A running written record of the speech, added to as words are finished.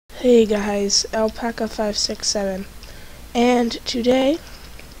Hey guys, Alpaca567, and today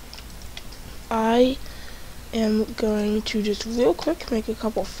I am going to just real quick make a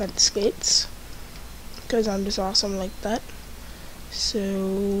couple fence gates because I'm just awesome like that.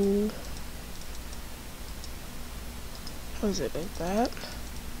 So was it like that?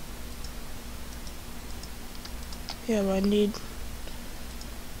 Yeah, but I need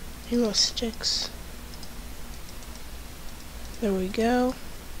more sticks. There we go.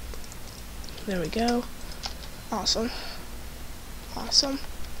 There we go. Awesome. Awesome.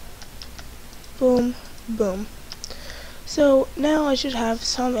 Boom. Boom. So now I should have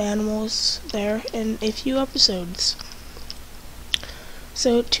some animals there in a few episodes.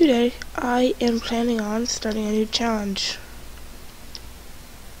 So today I am planning on starting a new challenge.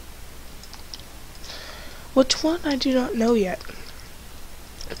 Which one I do not know yet.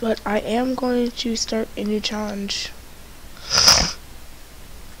 But I am going to start a new challenge.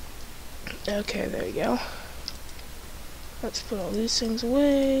 Okay, there we go. Let's put all these things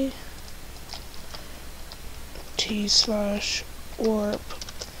away. T/warp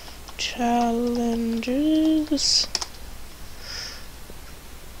challenges.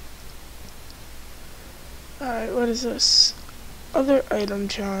 Alright, what is this? Other item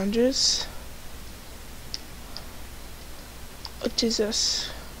challenges. What is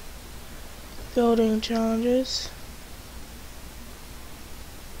this? Building challenges.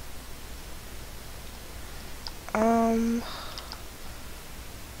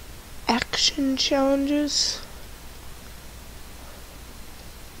 Action challenges.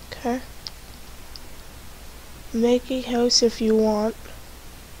 Okay. Make a house if you want.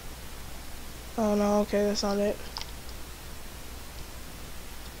 Oh no, okay, that's not it.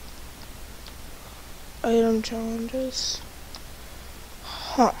 Item challenges.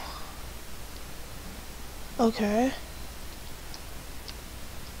 Huh. Okay.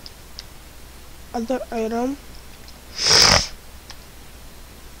 Other item.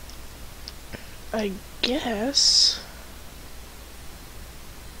 I guess.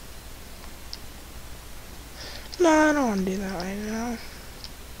 No, I don't want to do that right now.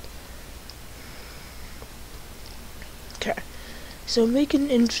 Okay. So make an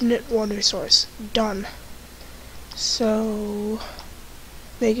infinite water source. Done. So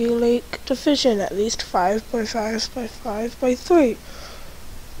make a lake to fish in at least 5 by 5 by 5 by 3.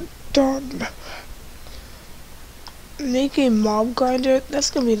 Done. Make a mob grinder. That's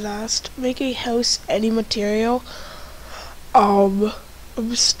gonna be last. Make a house any material. I'm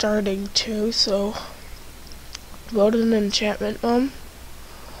starting to, so build an enchantment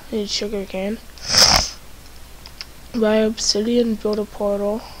need sugar cane. Buy obsidian, build a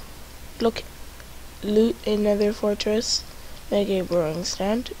portal. Loot a nether fortress. Make a brewing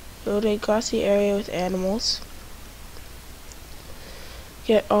stand. Build a grassy area with animals.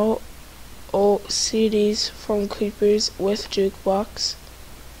 Get all CDs from creepers with jukebox.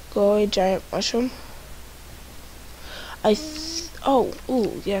 Grow a giant mushroom.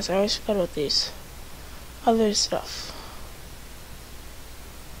 Ooh, yes, I always forgot about these. Other stuff.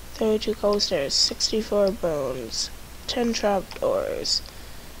 32 coasters, 64 bones, 10 trapdoors.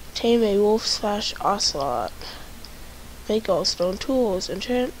 Tame a wolf/ocelot. Make all stone tools.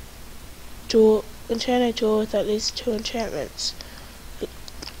 Enchant a tool with at least 2 enchantments.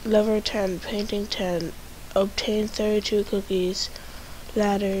 Lever 10, painting 10, obtain 32 cookies,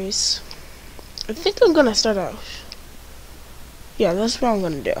 ladders. I think I'm gonna start out. Yeah, that's what I'm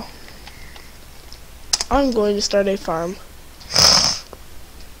gonna do. I'm going to start a farm.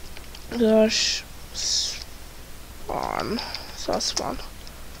 Gosh, spawn. Spawn.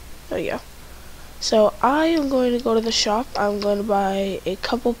 There we go. So I am going to go to the shop. I'm going to buy a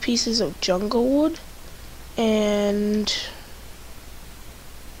couple pieces of jungle wood and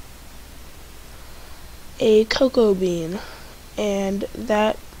a cocoa bean, and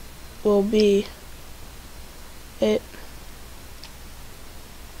that will be it,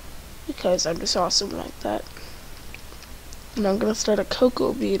 because I'm just awesome like that. And I'm gonna start a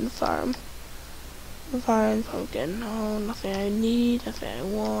cocoa bean farm. Vine, pumpkin. No, nothing I need, nothing I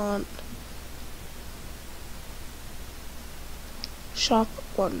want. Shop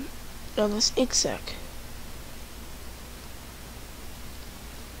 1. No, this ink sack.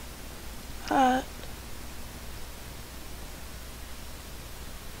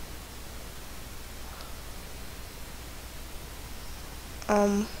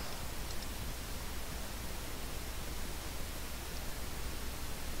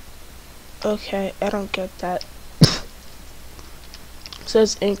 Okay, I don't get that. It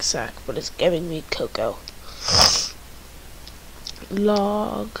says ink sac, but it's giving me cocoa.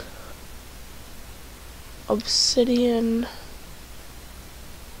 Log. Obsidian.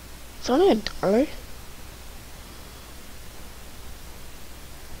 It's only $1.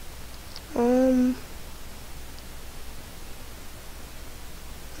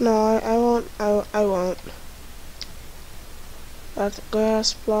 No, I won't. I won't. That's a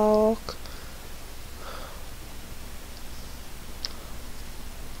grass block.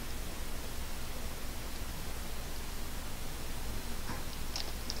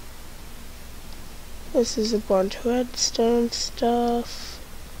 This is a bunch of redstone stuff.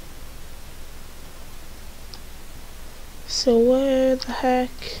 So where the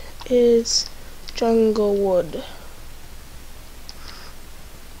heck is jungle wood?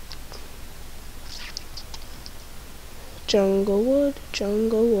 Jungle wood,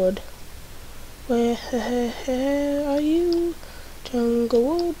 jungle wood. Where are you? Jungle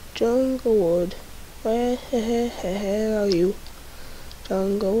wood, jungle wood. Where are you?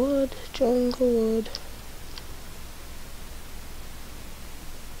 Jungle wood, jungle wood.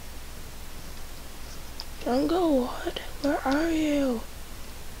 Jungle wood, where are you?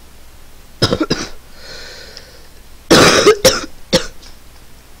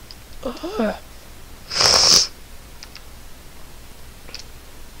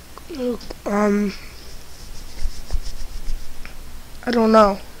 I don't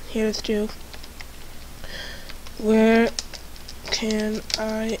know. Here's two. Where can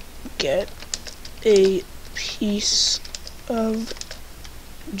I get a piece of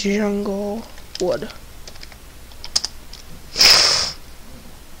jungle wood?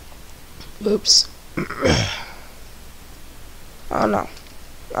 Oops. Oh no.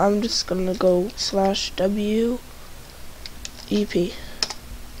 I'm just gonna go /WEP.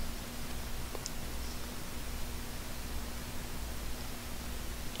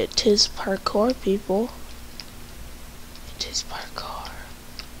 It is parkour, people. It is parkour.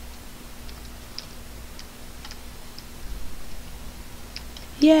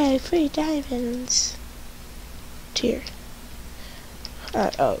 Yay, free diamonds. Tier.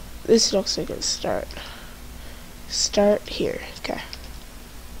 Oh, this looks like a start. Start here. Okay.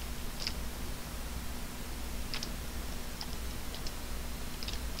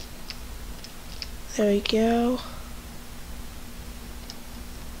 There we go.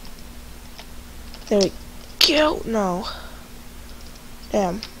 There we go. No.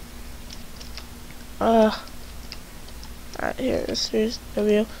 Damn. Right here. Here's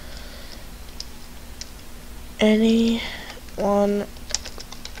W. Anyone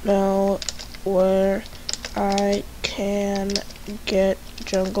know where I can get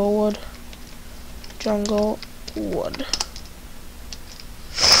jungle wood? Jungle wood.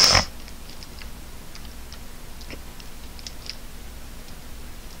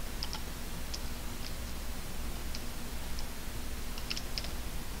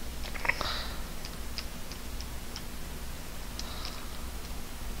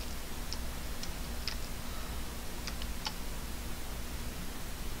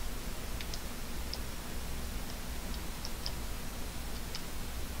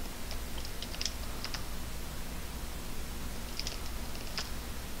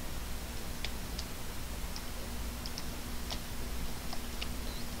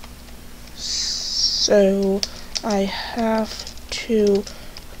 So I have to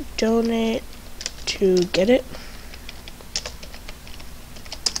donate to get it.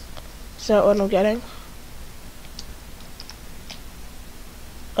 Is that what I'm getting?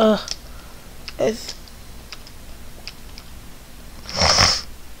 It's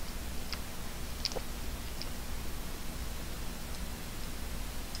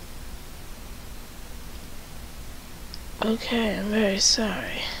okay, I'm very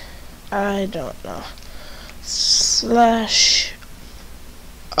sorry. I don't know.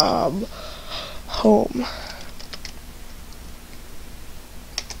 /home.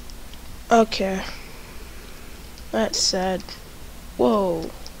 Okay. That's sad. Whoa.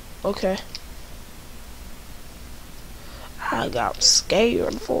 Okay. I got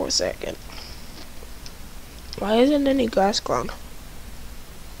scared for a second. Why isn't any glass ground?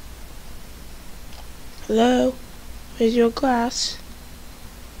 Hello? Where's your glass?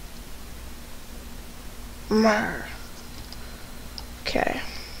 Mar. Okay.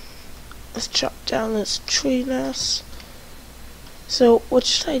 Let's chop down this tree nest. So, what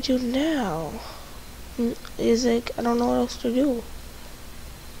should I do now? Is like, I don't know what else to do.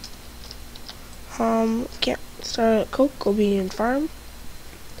 Can't start a cocoa bean farm.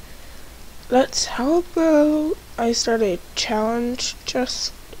 How about I start a challenge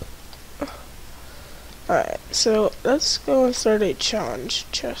just... Alright, so let's go and start a challenge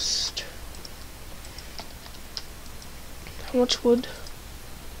chest. How much wood?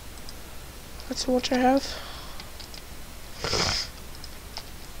 That's how much I have.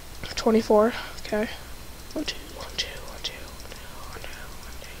 24. Okay. 1, 2,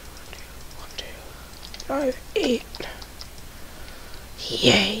 5, 8.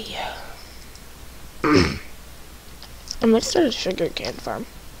 Yay! I might start a sugar cane farm,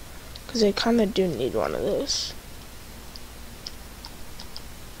 because I kind of do need one of those.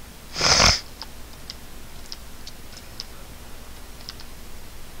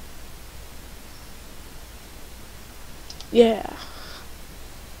 Yeah.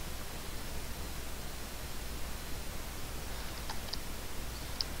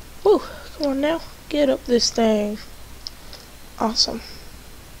 Woo! Come on now, get up this thing. Awesome.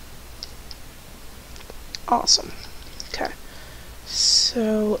 Awesome. Okay.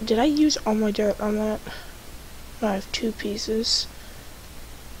 So, did I use all my dirt on that? No, I have 2 pieces.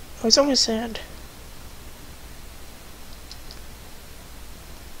 Oh, it's only sand.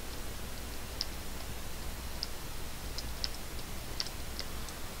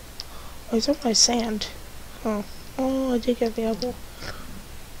 Oh, it's on my sand. Oh. Oh, I did get the apple.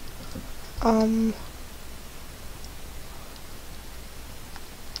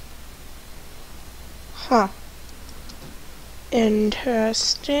 Huh.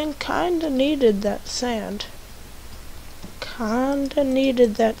 Interesting. Kinda needed that sand. Kinda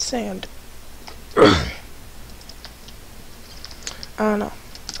needed that sand. I don't know.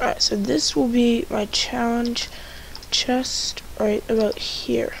 Alright, so this will be my challenge chest right about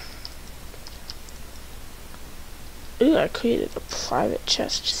here. Ooh, I created a private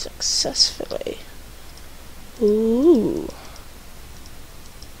chest successfully. Ooh.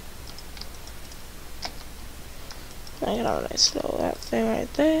 I got a nice little that thing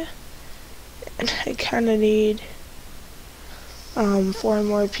right there. And I kinda need 4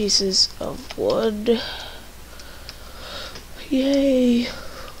 more pieces of wood. Yay.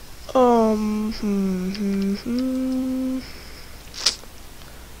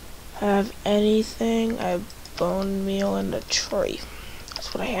 Have anything? I have bone meal and a tree.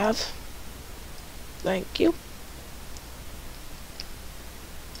 That's what I have. Thank you.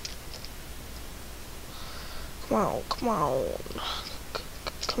 Come on, come on.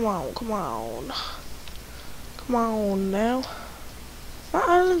 Come on, come on. Come on now. My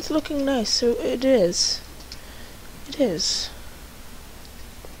island's looking nice, so it is. It is.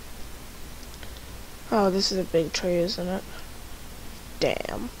 Oh, this is a big tree, isn't it?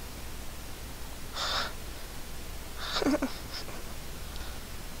 Damn.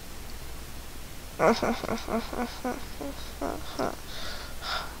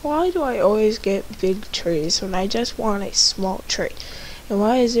 Why do I always get big trees when I just want a small tree? And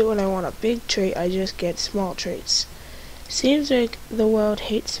why is it when I want a big tree, I just get small trees? Seems like the world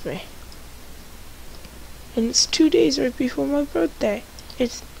hates me. And it's 2 days right before my birthday.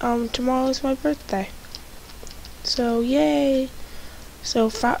 It's, tomorrow's my birthday. So, yay! So,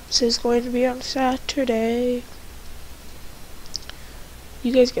 Fraps is going to be on Saturday.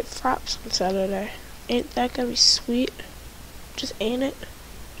 You guys get Fraps on Saturday. Ain't that gonna be sweet? Just ain't it?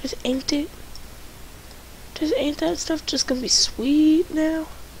 Just ain't it? Just ain't that stuff just gonna be sweet now?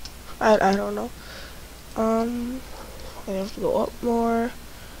 I don't know. I have to go up more.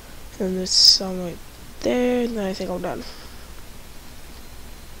 And there's some right there, and then I think I'm done.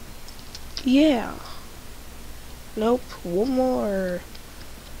 Yeah. Nope, one more.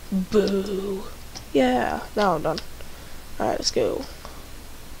 Boo. Yeah, now I'm done. Alright, let's go.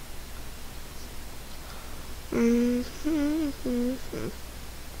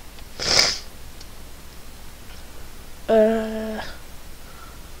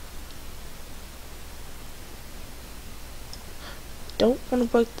 Don't want to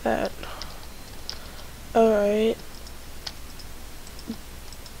break that. Alright.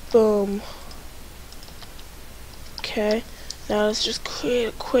 Boom. Okay. Now let's just create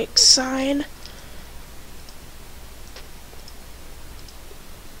a quick sign.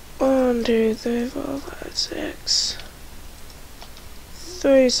 1, 2, 3, 4, 5, 6.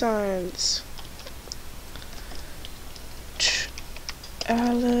 3 signs.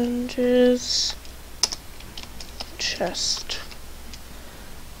 Challenges chest.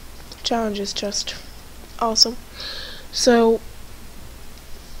 Challenges chest. Awesome. So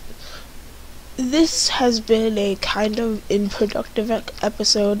this has been a kind of unproductive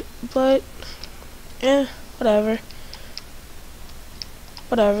episode, but whatever.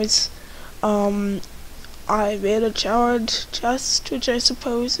 Whatever's. I made a challenge chest, which I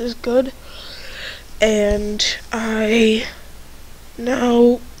suppose is good, and I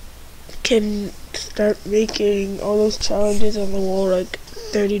now can start making all those challenges on the wall, like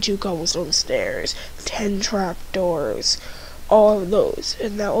 32 cobblestone stairs, 10 trapdoors, all of those,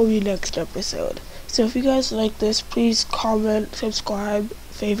 and that will be next episode. So if you guys like this, please comment, subscribe,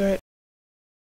 favorite,